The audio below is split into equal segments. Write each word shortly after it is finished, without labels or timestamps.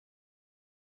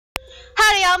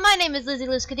Howdy y'all, my name is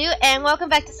LizzyLue Skadoo, and welcome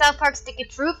back to South Park Stick of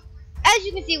Truth. As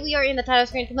you can see, we are in the title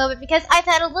screen at the moment because I've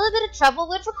had a little bit of trouble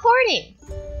with recording.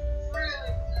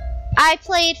 I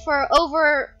played for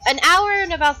over an hour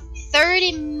and about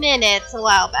 30 minutes a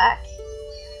while back.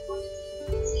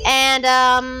 And,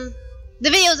 the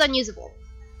video is unusable.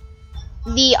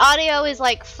 The audio is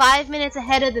like 5 minutes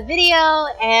ahead of the video,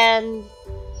 and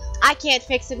I can't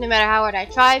fix it no matter how hard I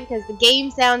try because the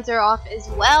game sounds are off as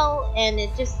well, and it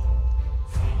just...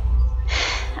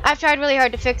 I've tried really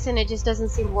hard to fix it and it just doesn't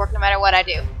seem to work no matter what I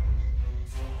do.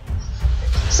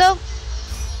 So,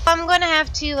 I'm gonna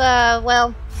have to,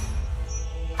 well...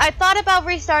 I thought about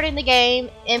restarting the game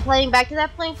and playing back to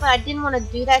that point, but I didn't want to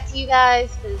do that to you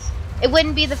guys because it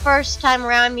wouldn't be the first time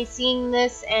around me seeing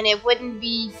this, and it wouldn't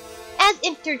be as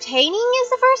entertaining as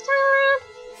the first time around.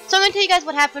 So I'm gonna tell you guys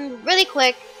what happened really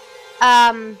quick. If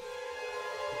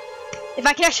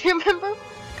I can actually remember.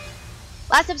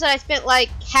 Last episode I spent like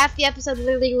half the episode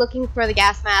literally looking for the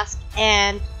gas mask,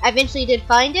 and I eventually did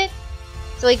find it.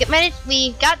 So we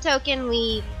got token,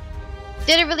 we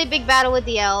did a really big battle with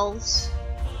the elves,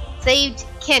 saved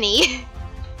Kenny,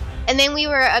 and then we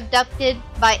were abducted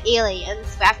by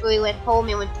aliens after we went home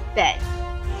and went to bed.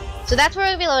 So that's where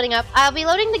we'll be loading up. I'll be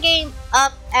loading the game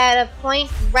up at a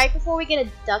point right before we get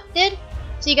abducted,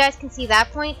 so you guys can see that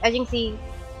point. As you can see,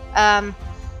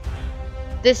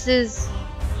 this is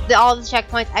all the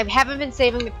checkpoints. I haven't been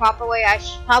saving the proper way. I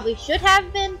probably should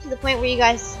have been, to the point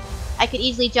where I could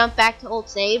easily jump back to old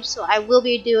saves, so I will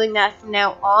be doing that from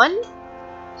now on.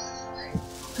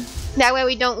 That way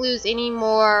we don't lose any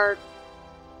more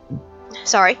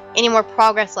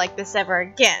progress like this ever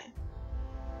again.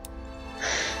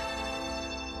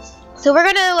 So we're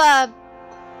gonna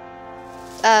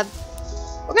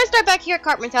start back here at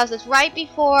Cartman's house. It's right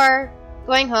before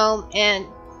going home, and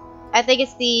I think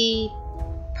it's the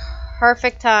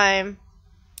perfect time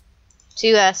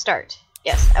to start.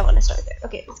 Yes, I want to start there.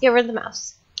 Okay, let's get rid of the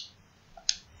mouse.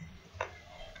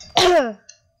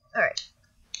 Alright.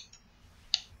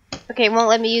 Okay, it won't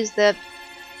let me use the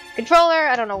controller.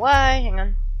 I don't know why.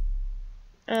 Hang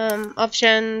on.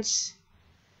 Options.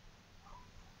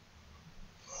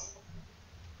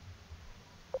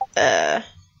 Hang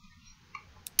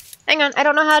on. I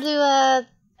don't know how to,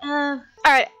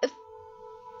 alright.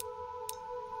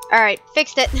 Alright,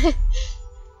 fixed it.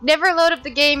 Never load up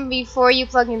the game before you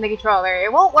plug in the controller.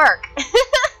 It won't work.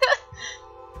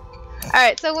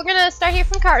 Alright, so we're gonna start here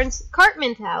from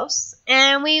Cartman's house,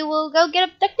 and we will go get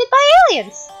abducted by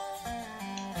aliens.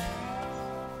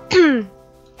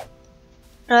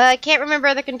 I can't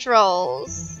remember the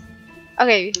controls.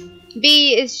 Okay,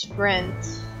 B is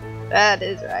sprint. That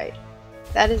is right.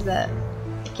 That is that.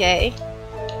 Okay.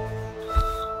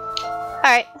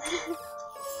 Alright.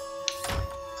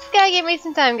 Gotta give me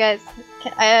some time, guys.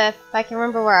 If I can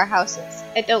remember where our house is.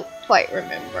 I don't quite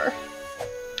remember.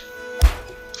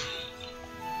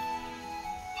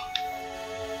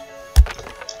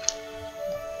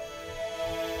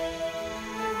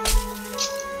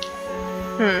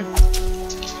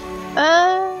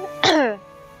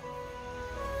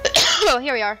 Oh,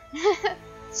 here we are.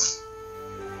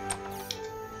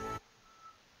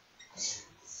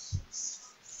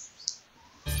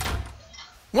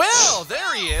 Well,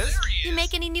 there he is. You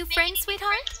make any new friends,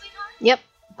 sweetheart? Yep,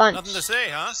 bunch. Nothing to say,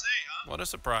 huh? What a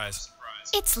surprise.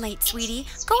 It's late, sweetie.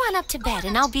 Go on up to bed,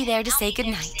 and I'll be there to say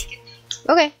goodnight.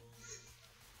 Okay.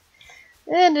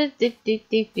 And there's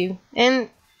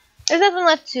nothing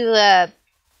left to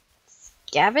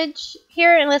scavenge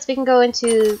here unless we can go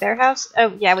into their house.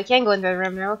 Oh, yeah, we can go into their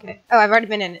room now. Okay. Oh, I've already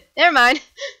been in it. Never mind.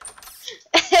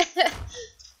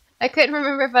 I couldn't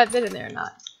remember if I've been in there or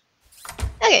not.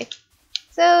 Okay.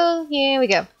 So, here we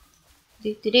go.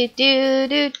 Get in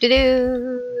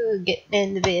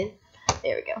the bed.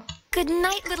 There we go. Good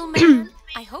night, little man.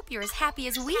 I hope you're as happy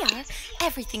as we are.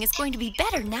 Everything is going to be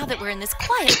better now that we're in this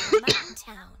quiet mountain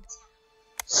town.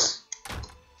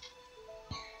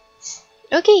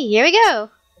 Okay, here we go.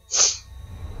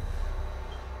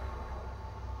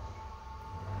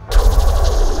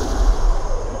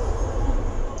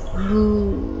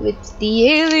 Ooh, it's the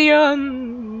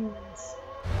aliens.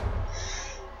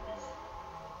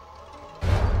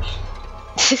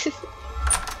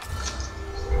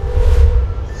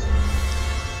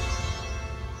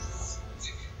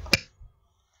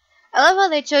 I love how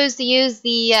they chose to use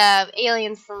the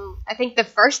aliens from, I think, the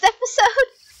first episode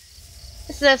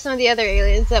instead of some of the other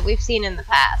aliens that we've seen in the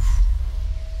past.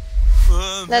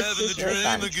 That's just really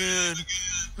fun. Okay.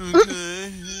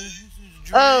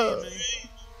 Oh.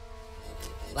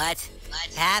 What's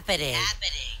happening?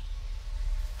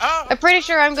 I'm pretty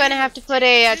sure I'm going to have to put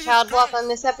a child block on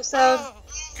this episode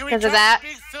because of that.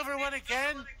 Big silver one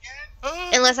again?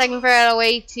 Unless I can figure out a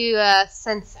way to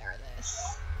censor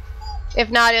this.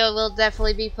 If not, it will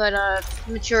definitely be put a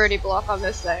maturity block on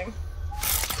this thing.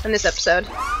 On this episode.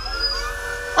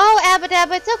 Oh, Abba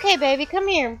Dabba, it's okay, baby. Come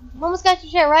here. Almost got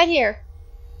your chair right here.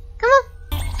 Come on.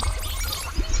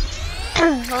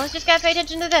 Well, let's just gotta pay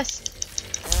attention to this.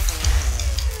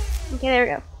 Okay, there we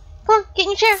go. Come on, get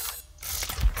in your chair.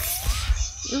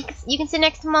 You can sit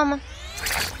next to Mama.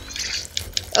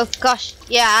 Oh gosh,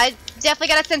 yeah, I definitely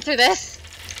gotta censor this.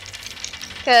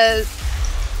 Cause,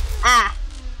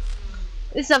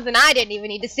 this is something I didn't even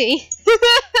need to see.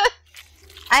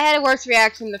 I had a worse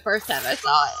reaction the first time I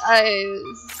saw it. I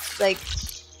was, like,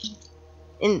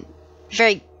 in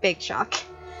very big shock.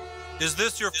 Is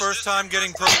this your first time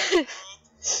getting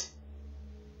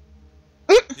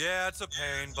Yeah, it's a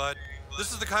pain, but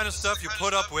this is the kind of stuff you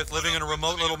put up with living in a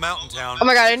remote little mountain town. Oh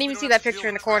my god, I didn't even see that picture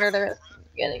in the corner there.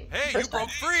 Getting hey, you broke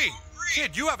free!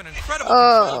 Kid, you have an incredible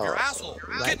control of your asshole.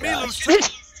 Get me loose too!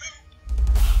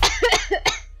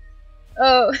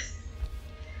 Oh.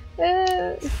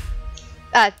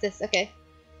 This, okay.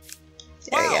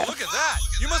 There Wow, look at that!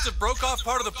 You must have broke off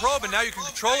part of the probe and now you can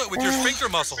control it with your sphincter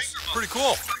muscles. Pretty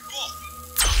cool.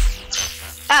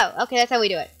 Oh, okay, that's how we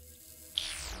do it.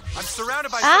 I'm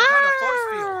surrounded by some kind of force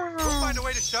field. We'll find a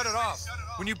way to shut it off.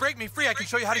 When you break me free, I can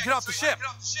show you how to get off the ship.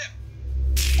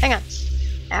 Hang on.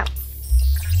 Ow.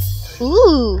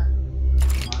 Ooh.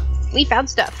 We found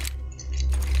stuff.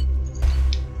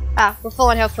 We're full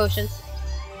on health potions.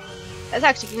 That's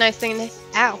actually a nice thing in this.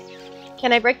 Ow.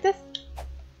 Can I break this?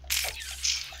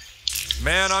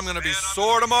 Man, I'm gonna be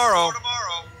sore tomorrow.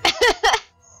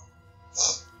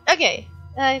 Okay.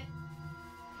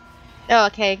 Oh,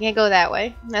 okay, I can't go that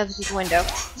way. That's just a window.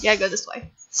 Yeah, go this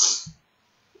way.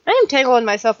 I am tangling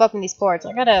myself up in these cords.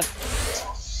 I gotta...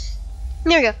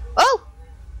 There we go. Oh!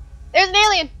 There's an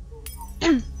alien!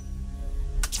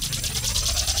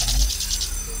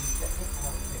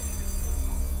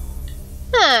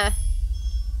 Huh.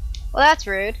 Well, that's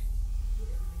rude.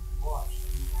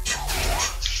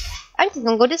 I'm just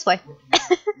gonna go this way.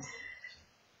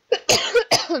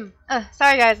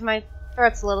 Sorry guys, my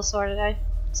throat's a little sore today.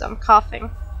 So I'm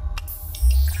coughing.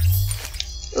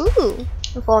 Ooh,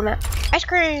 I'm full of that. Ice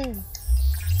cream!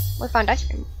 We found ice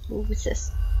cream. Ooh, what's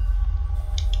this?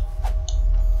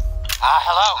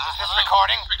 Hello, is this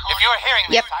recording? If you're hearing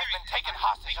this, Yep. I've been taken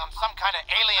hostage on some kind of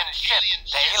alien ship.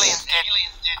 The aliens did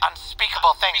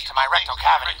unspeakable things to my rectal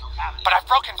cavity. But I've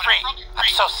broken free.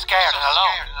 I'm so scared and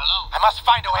alone. I must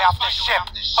find a way off this ship.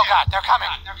 Oh god, they're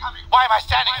coming. Why am I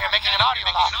standing here making an audio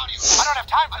log? I don't have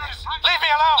time for this. Leave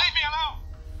me alone! Leave me alone!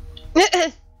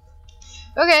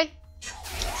 Okay.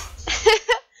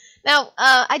 Now,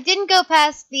 I didn't go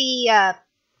past the,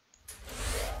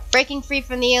 breaking free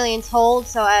from the alien's hold,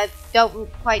 so I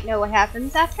don't quite know what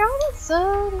happens after all this,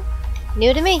 so...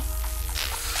 new to me.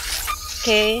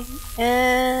 Okay,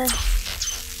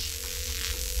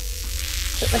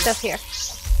 put myself here.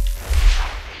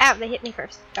 Ow, they hit me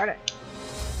first. Darn it.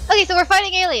 Okay, so we're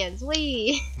fighting aliens.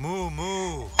 Wee. Moo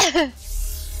moo. Did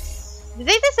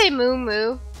they just say moo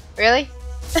moo? Really?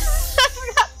 I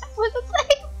forgot that was a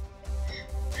thing.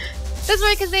 That's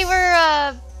right, because they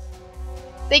were,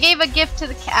 they gave a gift to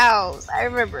the cows. I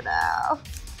remember now.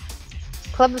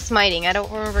 Club of Smiting. I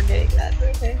don't remember getting that.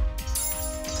 Okay.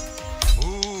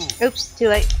 Moo. Oops, too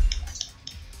late.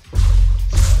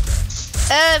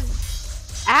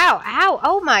 Ow, ow.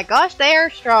 Oh my gosh, they are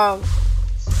strong.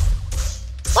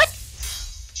 What?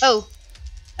 Oh.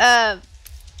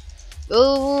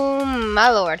 Oh my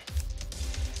lord.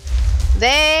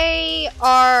 They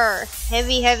are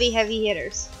heavy, heavy, heavy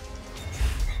hitters.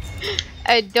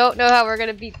 I don't know how we're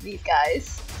gonna beat these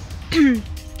guys.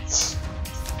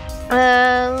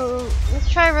 Let's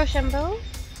try Rochambeau.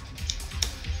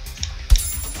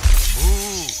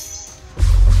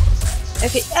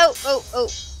 Okay. Oh, oh, oh.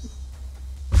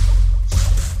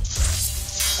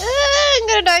 I'm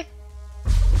gonna die.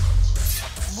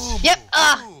 Yep.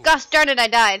 Ah, gosh darn it, I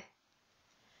died.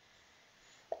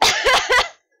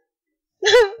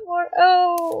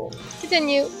 Oh,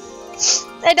 continue.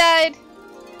 I died.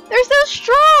 They're so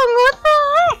strong. What the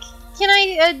heck? Can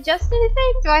I adjust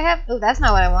anything? Do I have? Oh, that's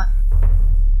not what I want.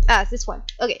 Ah, it's this one.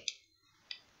 Okay.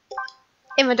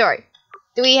 Inventory.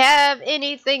 Do we have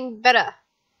anything better?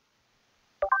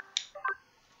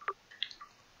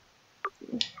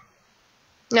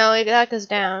 No, that goes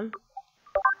down.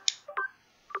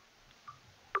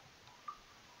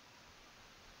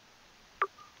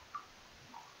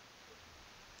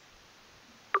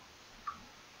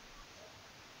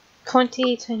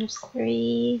 $20 times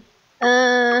 3.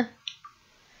 I'd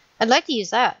like to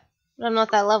use that, but I'm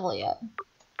not that level yet.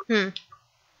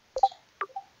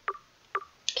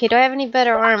 Okay, do I have any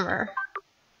better armor?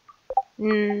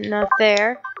 Not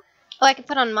there. Oh, I can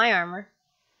put on my armor.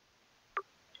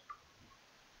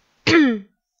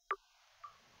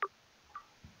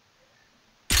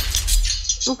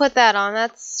 We'll put that on.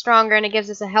 That's stronger and it gives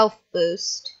us a health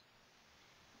boost.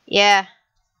 Yeah,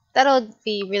 that'll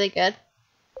be really good.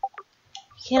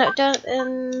 I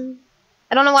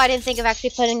don't know why I didn't think of actually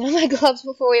putting on my gloves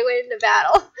before we went into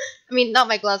battle. I mean, not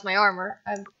my gloves, my armor.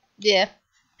 Yeah.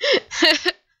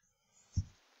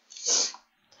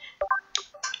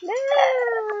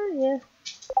 Yeah.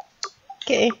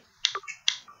 Okay.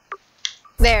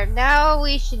 There. Now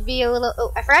we should be a little.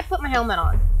 Oh, I forgot to put my helmet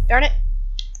on. Darn it.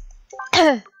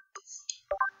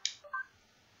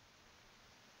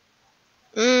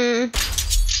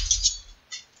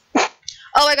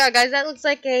 Oh my god, guys, that looks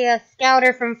like a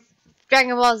scouter from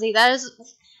Dragon Ball Z.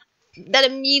 That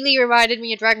immediately reminded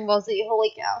me of Dragon Ball Z.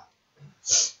 Holy cow.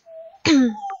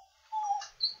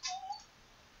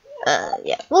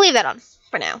 Yeah, we'll leave that on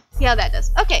for now. See how that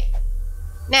does. Okay.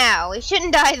 Now, we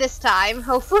shouldn't die this time,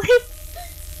 hopefully.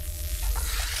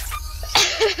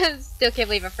 Still can't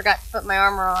believe I forgot to put my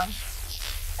armor on.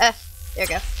 There we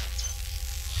go.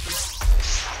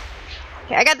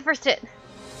 Okay, I got the first hit.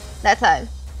 That time.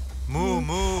 Moo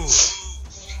moo.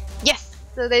 Yes!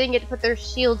 So they didn't get to put their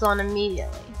shields on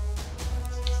immediately.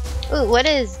 Ooh, what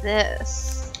is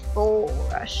this? Bull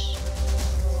Rush.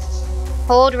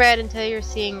 Hold red until you're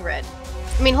seeing red.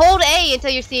 I mean, hold A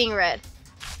until you're seeing red.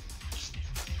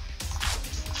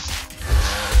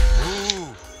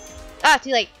 Ooh. Ah,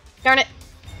 too late. Darn it.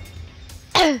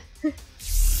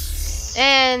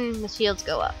 And the shields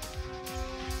go up.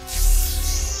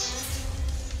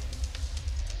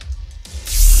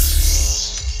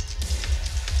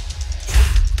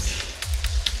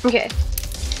 Okay.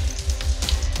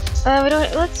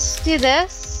 Let's do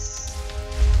this.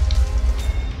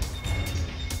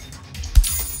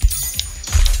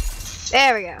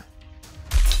 There we go.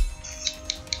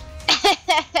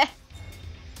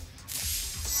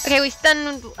 Okay, we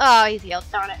stunned. Oh, he's healed.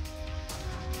 Darn it.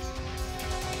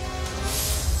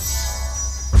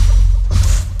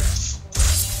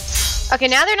 Okay,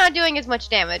 now they're not doing as much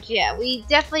damage. Yeah, we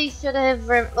definitely should have.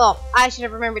 Well, I should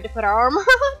have remembered to put our armor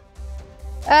on.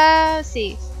 Let's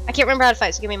see. I can't remember how to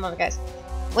fight, so give me a moment, guys.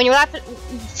 When you're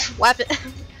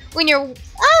when you're.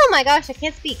 Oh my gosh, I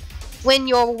can't speak. When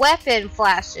your weapon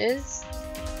flashes.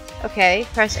 Okay,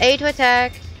 press A to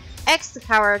attack, X to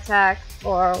power attack,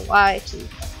 or Y to.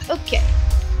 Okay.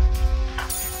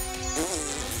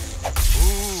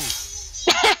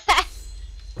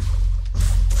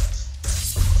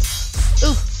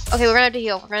 Ooh. Okay, we're gonna have to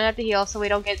heal. We're gonna have to heal so we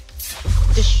don't get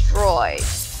destroyed.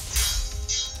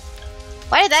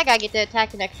 Why did that guy get to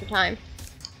attack an extra time?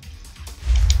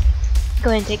 Go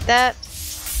ahead and take that.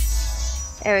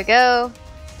 There we go.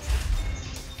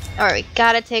 Alright, we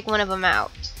gotta take one of them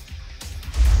out.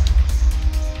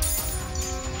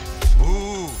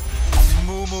 Moo.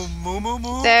 Moo moo moo moo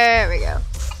moo. There we go.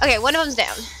 Okay, one of them's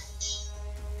down.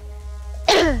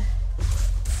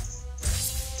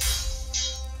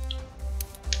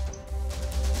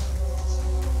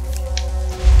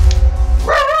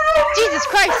 Jesus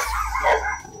Christ!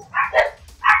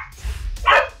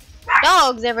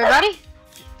 Dogs, everybody!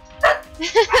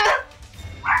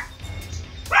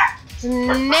 It's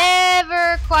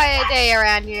never a quiet day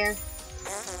around here.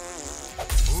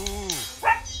 Ooh.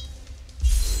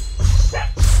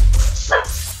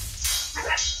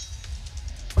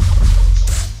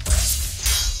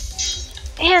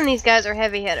 And these guys are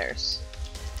heavy hitters.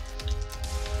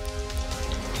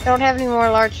 Don't have any more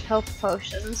large health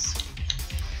potions.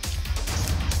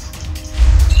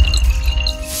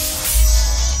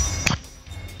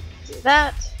 Do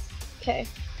that. Okay.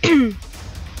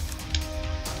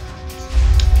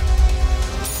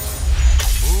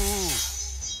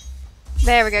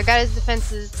 There we go. Got his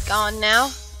defenses gone now.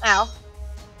 Ow.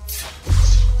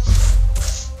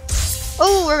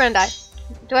 Oh, we're gonna die.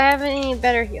 Do I have any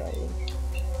better healing?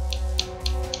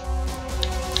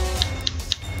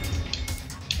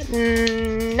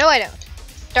 No, I don't.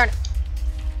 Darn it.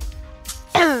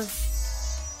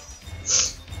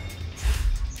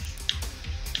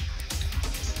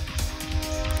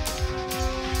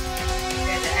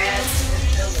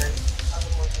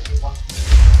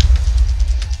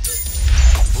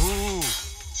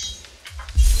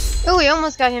 Oh, we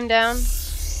almost got him down.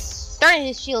 Darn it,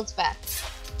 his shield's back.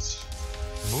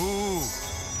 Moo.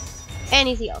 And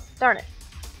he's healed. Darn it.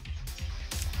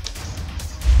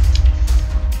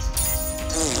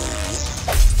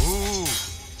 Moo.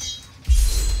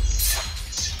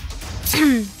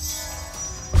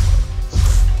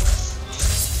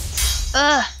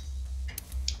 Ugh.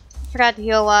 Forgot to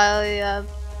heal while it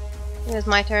was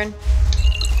my turn.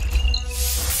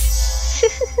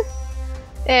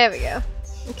 There we go.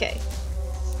 Okay.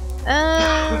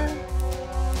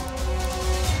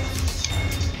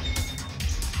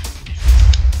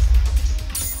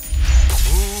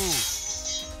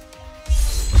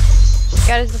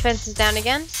 Got his defenses down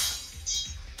again.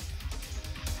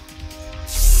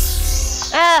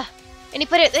 Ah! And he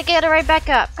put it, they got it right back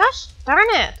up. Gosh darn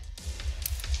it!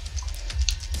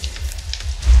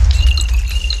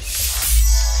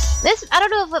 This, I don't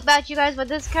know about you guys, but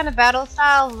this kind of battle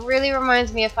style really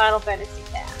reminds me of Final Fantasy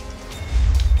X,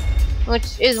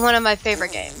 which is one of my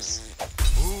favorite games.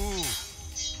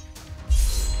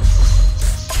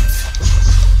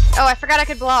 Oh, I forgot I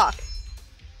could block.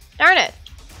 Darn it.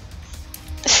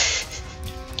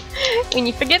 When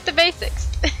you forget the basics.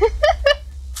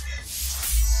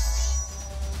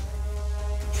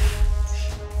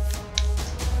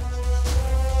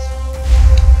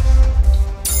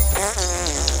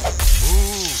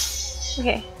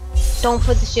 Okay, don't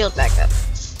put the shield back up.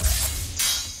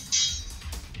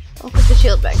 Don't put the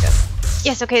shield back up.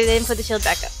 Yes, okay, they didn't put the shield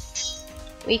back up.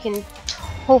 We can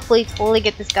hopefully totally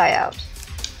get this guy out.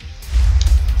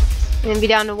 And then be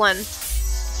down to 1,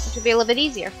 which would be a little bit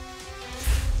easier.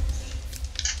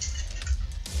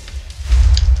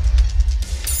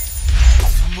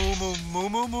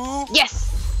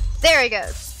 Yes! There he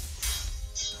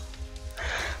goes.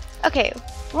 Okay,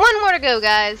 1 more to go,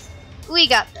 guys. We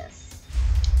got this.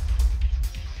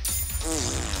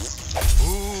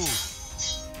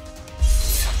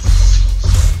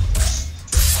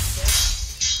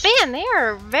 Man, they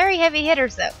are very heavy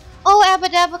hitters, though. Oh, Abba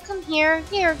Dabba, come here.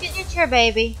 Here, get in your chair,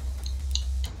 baby.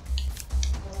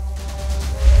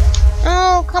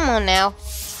 Oh, come on now.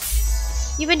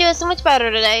 You've been doing so much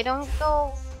better today. Don't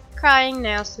go crying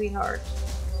now, sweetheart.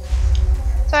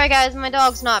 Sorry, guys, my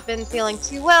dog's not been feeling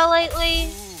too well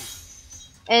lately.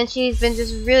 And she's been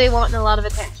just really wanting a lot of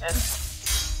attention.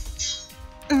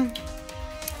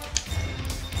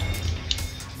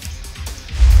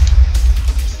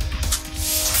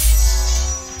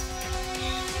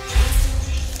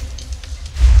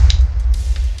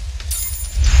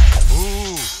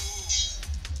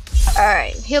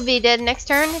 Alright, he'll be dead next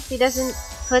turn if he doesn't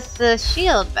put the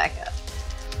shield back up.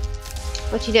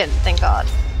 Which he didn't, thank God.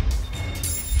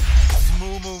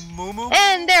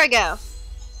 And there we go.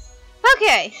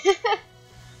 Okay.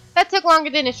 That took longer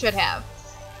than it should have.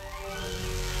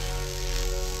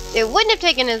 It wouldn't have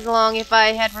taken as long if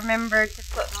I had remembered to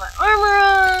put my armor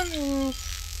on. And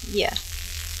yeah.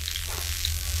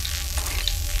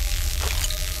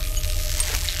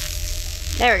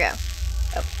 There we go.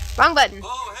 Oh, wrong button.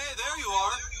 Oh, hey, there you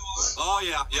are. Oh,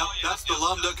 yeah, yep, that's the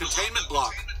Lambda containment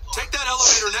block. Take that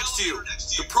elevator next to you.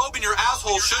 The probe in your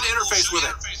asshole should interface with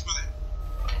it.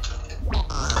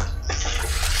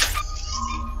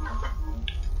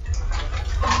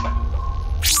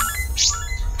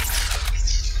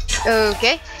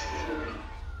 Okay.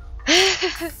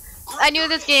 I knew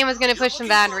this game was going to push some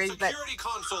boundaries, but...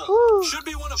 Ooh. Should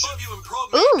be one above you in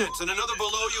probe maintenance and another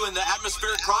below you in the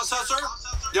atmospheric processor.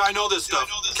 Yeah, I know this stuff.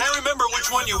 Can't remember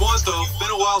which one you want, though.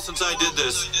 Been a while since I did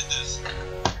this.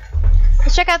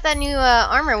 Let's check out that new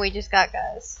armor we just got,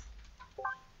 guys.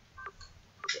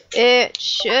 It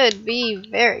should be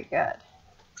very good.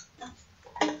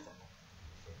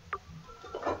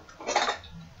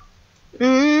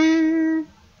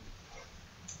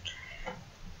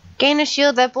 Gain a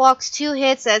shield that blocks 2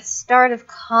 hits at start of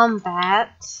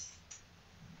combat.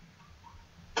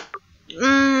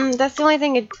 That's the only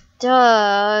thing it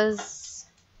does.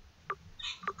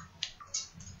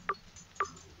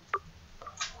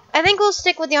 I think we'll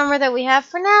stick with the armor that we have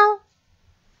for now.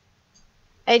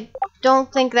 I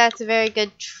don't think that's a very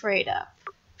good trade-up.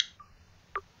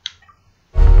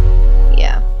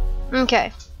 Yeah.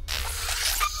 Okay.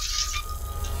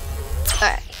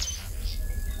 Alright.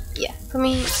 Yeah, put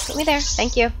me there.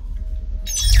 Thank you.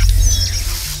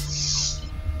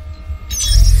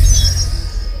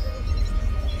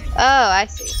 Oh, I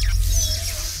see.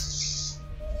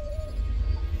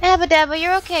 Abba Dabba,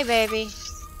 you're okay, baby.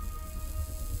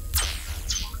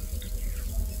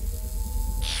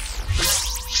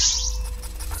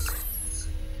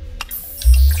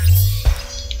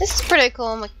 This is pretty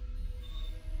cool.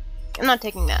 I'm not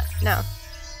taking that. No.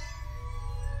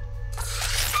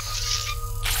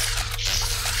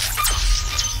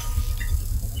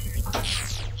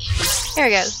 Here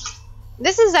we go.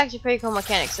 This is actually pretty cool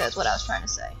mechanics, so that's what I was trying to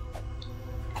say.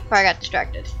 Before I got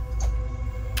distracted.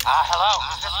 Hello,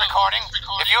 is this recording?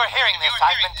 If you're hearing this,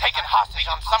 I've been taken hostage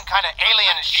on some kind of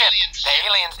alien ship. The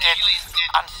aliens did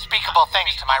unspeakable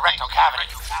things to my rectal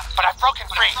cavity. But I've broken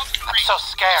free. I'm so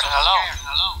scared and alone.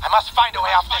 I must find a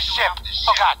way off this ship.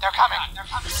 Oh God, they're coming.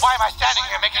 Why am I standing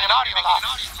here making an audio log?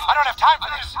 I don't have time for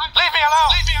this. Leave me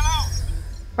alone.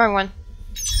 Wrong one.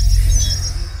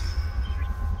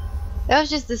 That was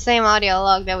just the same audio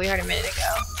log that we heard a minute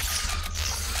ago.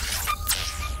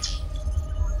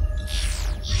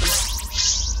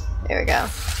 There we go.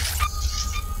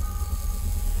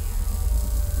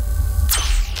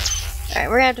 Alright,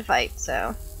 we're gonna have to fight,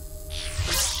 so.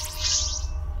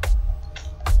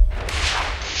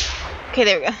 Okay,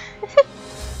 there we go.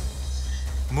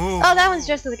 Move. Oh, that one's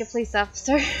dressed like a police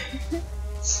officer.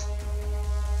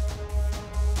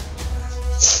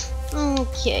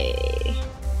 Okay.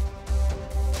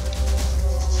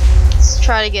 Let's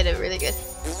try to get a really good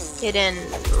hit in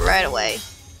right away.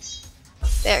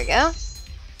 There we go.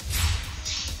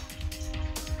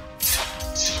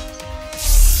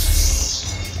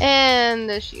 And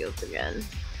the shields again.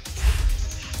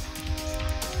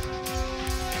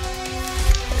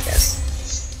 There it goes.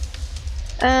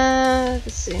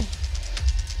 Let's see.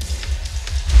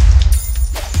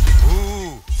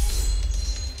 Move.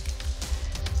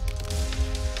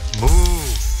 Move.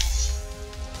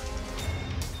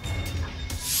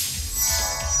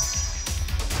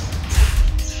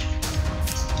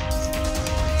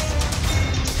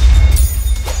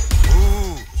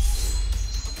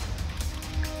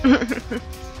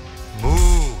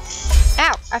 Move.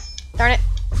 Ow! Darn it.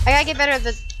 I gotta get better at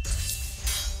the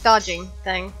dodging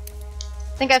thing.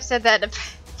 I think I've said that in a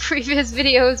previous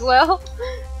video as well.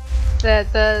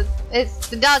 That the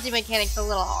dodging mechanic's a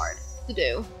little hard to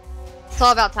do. It's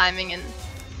all about timing, and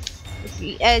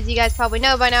as you guys probably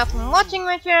know by now from watching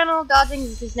my channel, dodging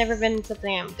has just never been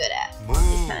something I'm good at.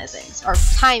 These kind of things. Or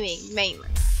timing, mainly.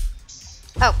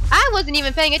 Oh, I wasn't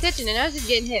even paying attention and I was just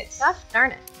getting hit. Gosh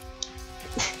darn it.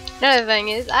 Another thing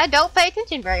is, I don't pay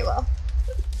attention very well.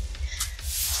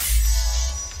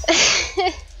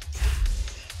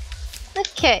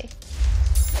 Okay.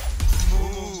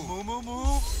 Move. Move.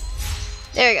 Move.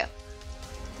 There we go.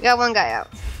 We got one guy out.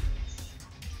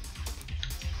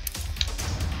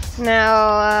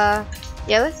 Now,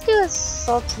 yeah, let's do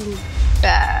assault and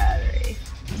battery.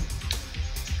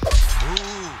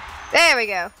 Move. There we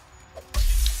go.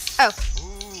 Oh.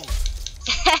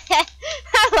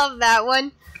 I love that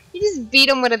one. You just beat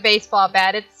them with a baseball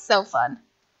bat. It's so fun.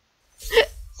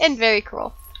 And very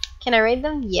cool. Can I raid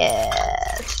them?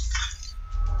 Yes.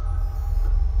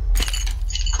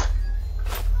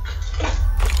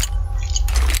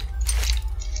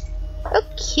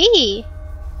 Okay.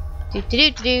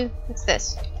 What's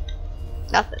this?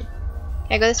 Nothing.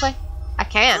 Can I go this way? I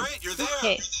can. Great, you're there.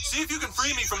 Okay. See if you can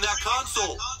free me from that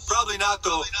console. Probably not,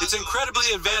 though. It's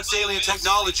incredibly advanced alien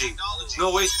technology.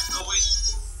 No, wait.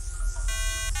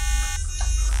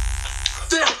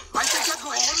 There! I think that's...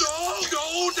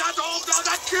 Oh, no,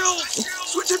 that kills!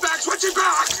 Switch it back!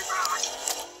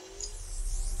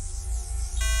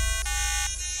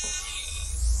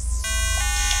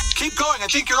 Keep going, I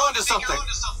think you're onto something.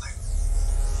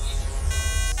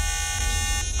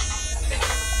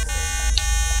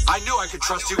 I knew I could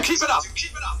trust you. Keep it up.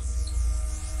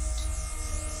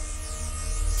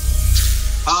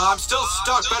 I'm still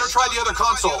stuck. Better try the other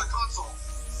console.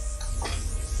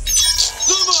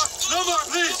 No more,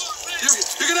 please.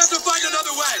 You're gonna have to find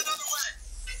another way.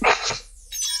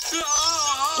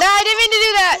 No, I didn't mean to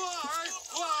do that.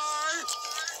 Why?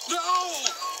 No.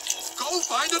 Go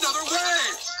find another way.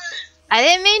 I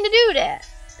didn't mean to do that.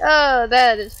 Oh,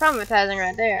 that is traumatizing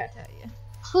right there, I tell you.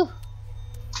 Whew.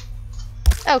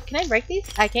 Oh, can I break these?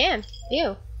 I can.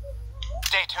 Ew.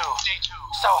 Day 2.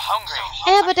 So hungry.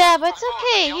 Abba dabba, it's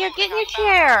okay. Here, get in your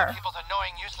chair. People's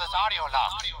annoying, useless audio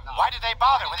log. Why did they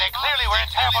bother when they clearly were in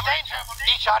terrible danger?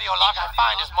 Each audio log I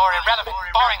find is more irrelevant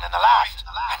and boring than the last.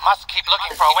 I must keep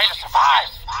looking for a way to survive.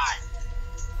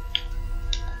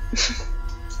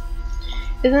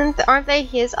 Aren't they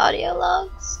his audio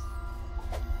logs?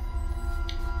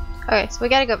 Okay, so we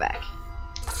gotta go back.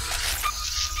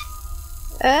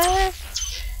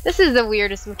 This is the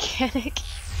weirdest mechanic.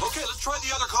 Okay, let's try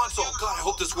the other console. God, I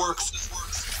hope this works.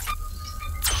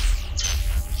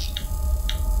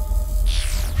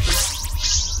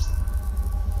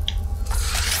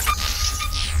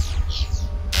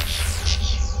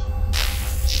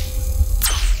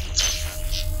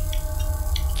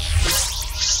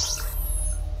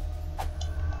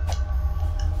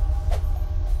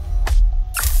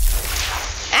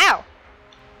 Ow!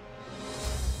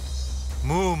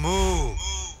 Move.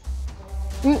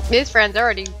 His friend's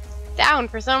already down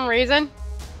for some reason.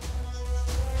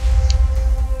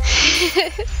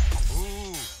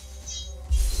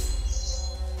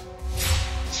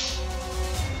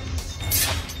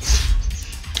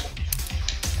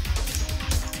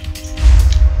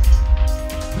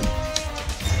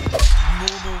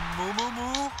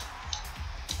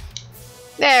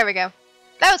 There we go.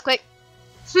 That was quick.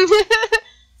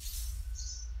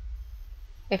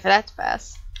 Wait for that to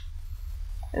pass.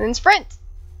 And then sprint.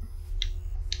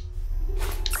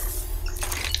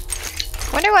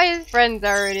 Wonder why his friends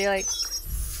are already like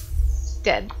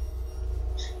dead.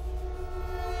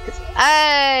 'Cause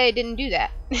I didn't do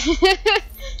that.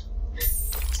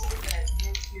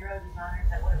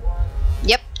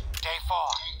 Yep. Day 4.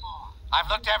 I've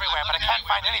looked everywhere, but I can't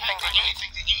find anything to eat.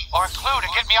 Or a clue to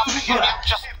get me up to you.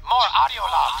 Just more audio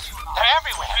logs. They're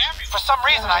everywhere. For some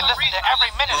reason, I listen to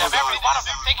every minute of every one of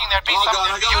them, thinking there'd be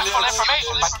some useful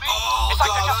information, but it's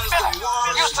like they're just filler.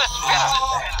 Useless filler.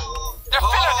 They're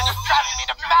filler that just driving me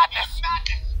to madness.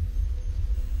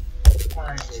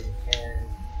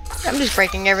 I'm just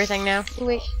breaking everything now.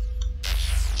 Wait.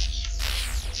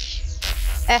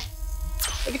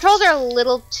 The controls are a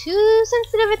little too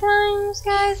sensitive at times,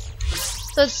 guys.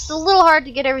 So it's a little hard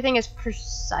to get everything as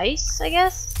precise, I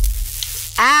guess.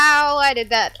 Ow, I did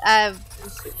that. I was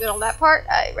stupid on that part.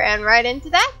 I ran right into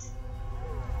that.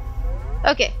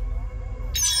 Okay.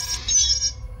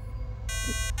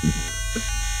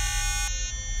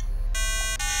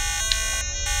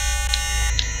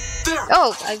 There.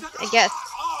 Oh, I guess.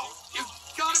 Oh, you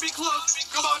gotta be close.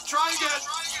 Come on, try again.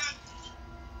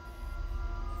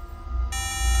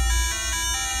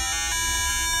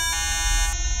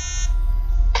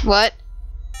 What?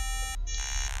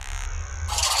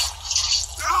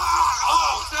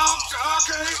 Oh, no,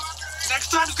 okay.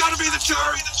 Next time's gotta be the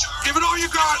turn. Give it all you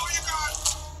got.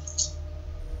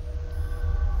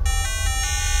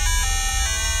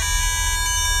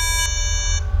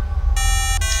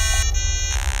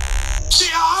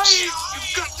 See,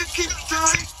 you've got to keep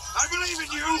trying. I believe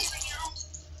in you.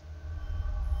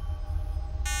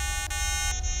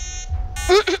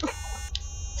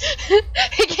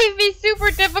 It gave me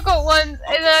super difficult ones,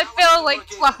 and then I failed like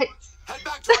twice.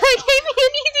 So it gave me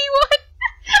an easy one.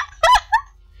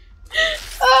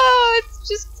 Oh, it's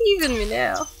just teasing me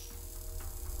now.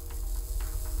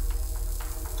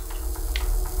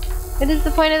 What is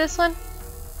the point of this one?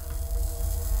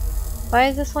 Why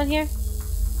is this one here?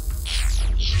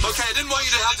 Okay, I didn't want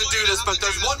you to have to do this, but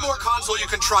there's one more console you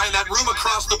can try in that room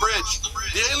across the bridge.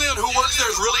 The alien who works there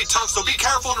is really tough, so be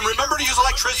careful and remember to use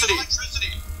electricity.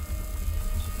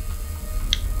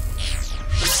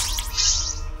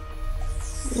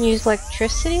 Use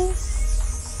electricity?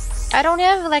 I don't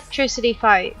have electricity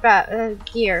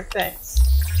gear, thanks.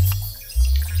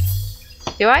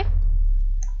 Do I?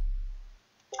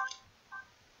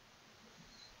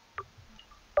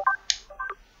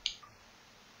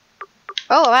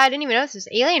 Oh, I didn't even notice this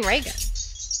alien ray gun.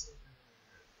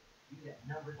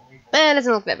 It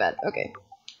doesn't look that bad. Okay.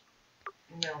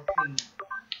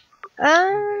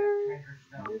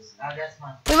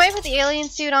 We might put the alien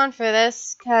suit on for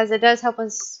this, because it does help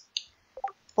us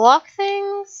block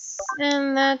things,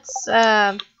 and that's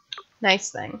a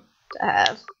nice thing to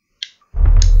have.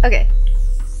 Okay.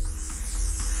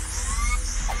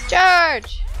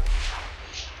 Charge!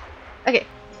 Okay.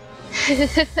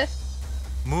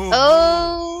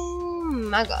 Oh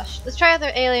my gosh. Let's try out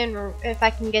the alien if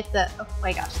I can get the... Oh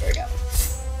my gosh, there we go.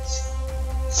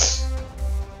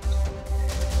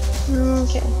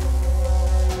 Okay.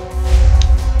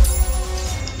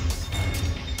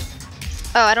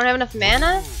 Oh, I don't have enough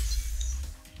mana?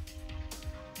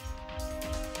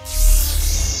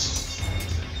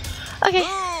 Okay,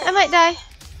 I might die.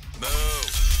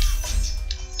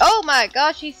 Oh my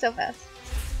gosh, he's so fast.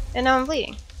 And now I'm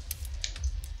bleeding.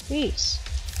 Jeez.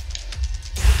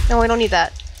 No, we don't need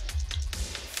that.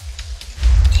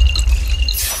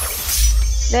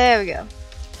 There we go.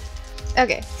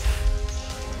 Okay.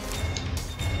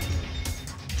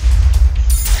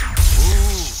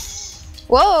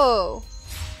 Whoa!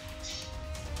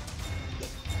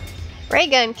 Ray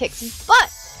gun kicks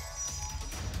butt!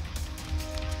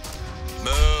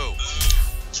 Move.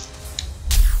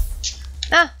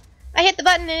 Ah! I hit the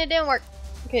button and it didn't work.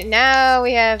 Okay, now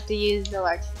we have to use the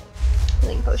large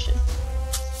healing potion.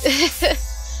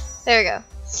 There we go.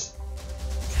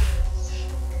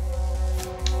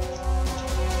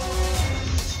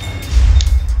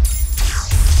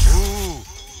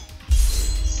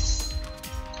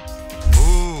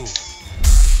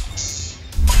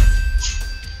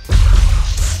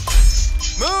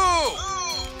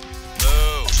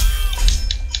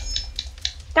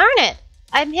 Darn it!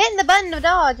 I'm hitting the button to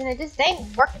dodge and it just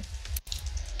ain't working.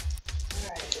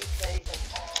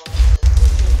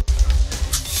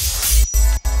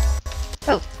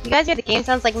 Oh, you guys hear the game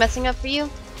sounds like messing up for you?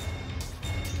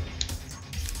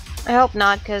 I hope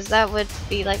not, because that would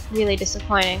be like really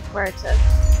disappointing for it to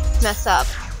mess up.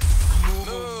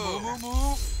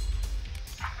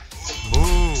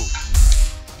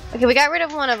 Okay, we got rid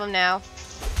of one of them now.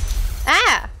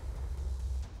 Ah!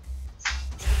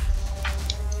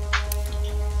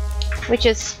 Which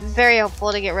is very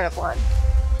helpful to get rid of one.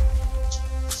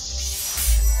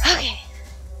 Okay.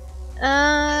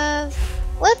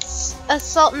 Let's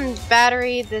assault and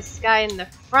battery this guy in the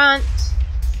front.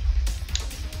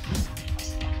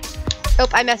 Oh,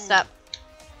 I messed up.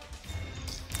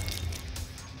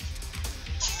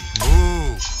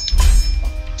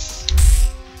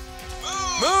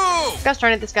 Move! Gosh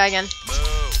darn it, this guy again.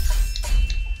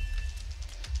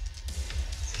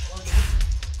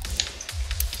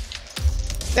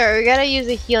 There, we gotta use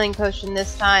a healing potion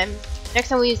this time. Next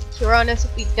time we use the cure on us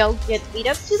if we don't get beat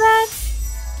up too bad.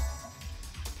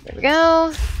 There we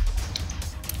go.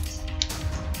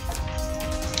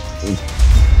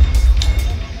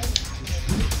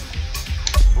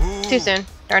 Move. Too soon.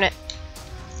 Darn it.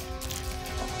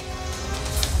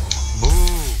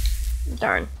 Move.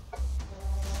 Darn.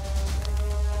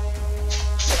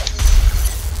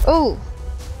 Ooh.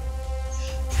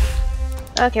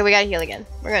 Okay, we gotta heal again.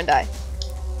 We're gonna die.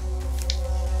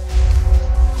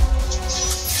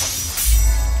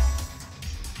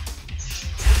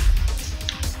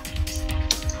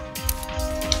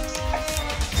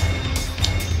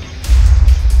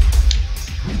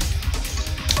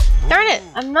 Darn it!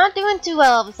 I'm not doing too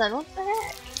well all of a sudden. What the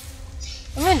heck?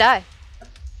 I'm gonna die.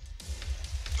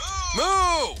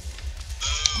 Move!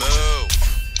 Move!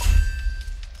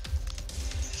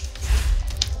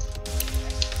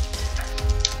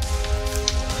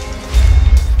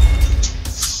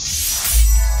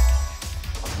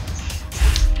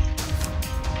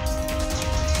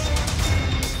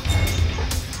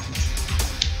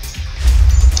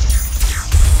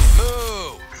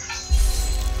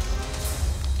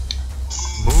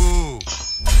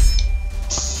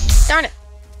 Darn it!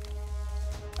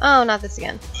 Oh, not this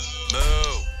again.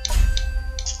 Move!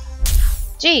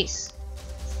 Jeez.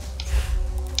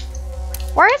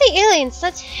 Why are the aliens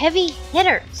such heavy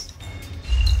hitters?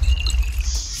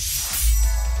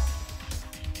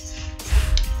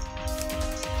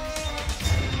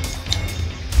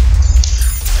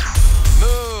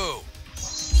 Move!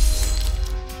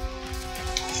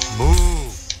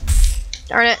 Move!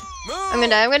 Darn it. Move! I'm gonna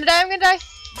die, I'm gonna die, I'm gonna die!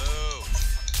 Move!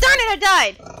 Darn it, I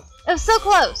died! I was so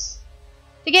close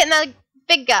to getting that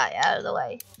big guy out of the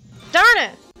way. Darn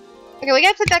it! Okay, we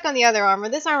gotta put back on the other armor.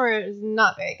 This armor is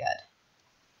not very good.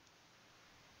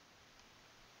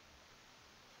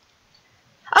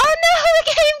 Oh no! The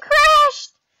game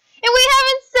crashed! And we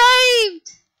haven't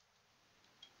saved!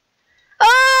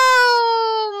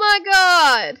 Oh my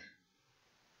god!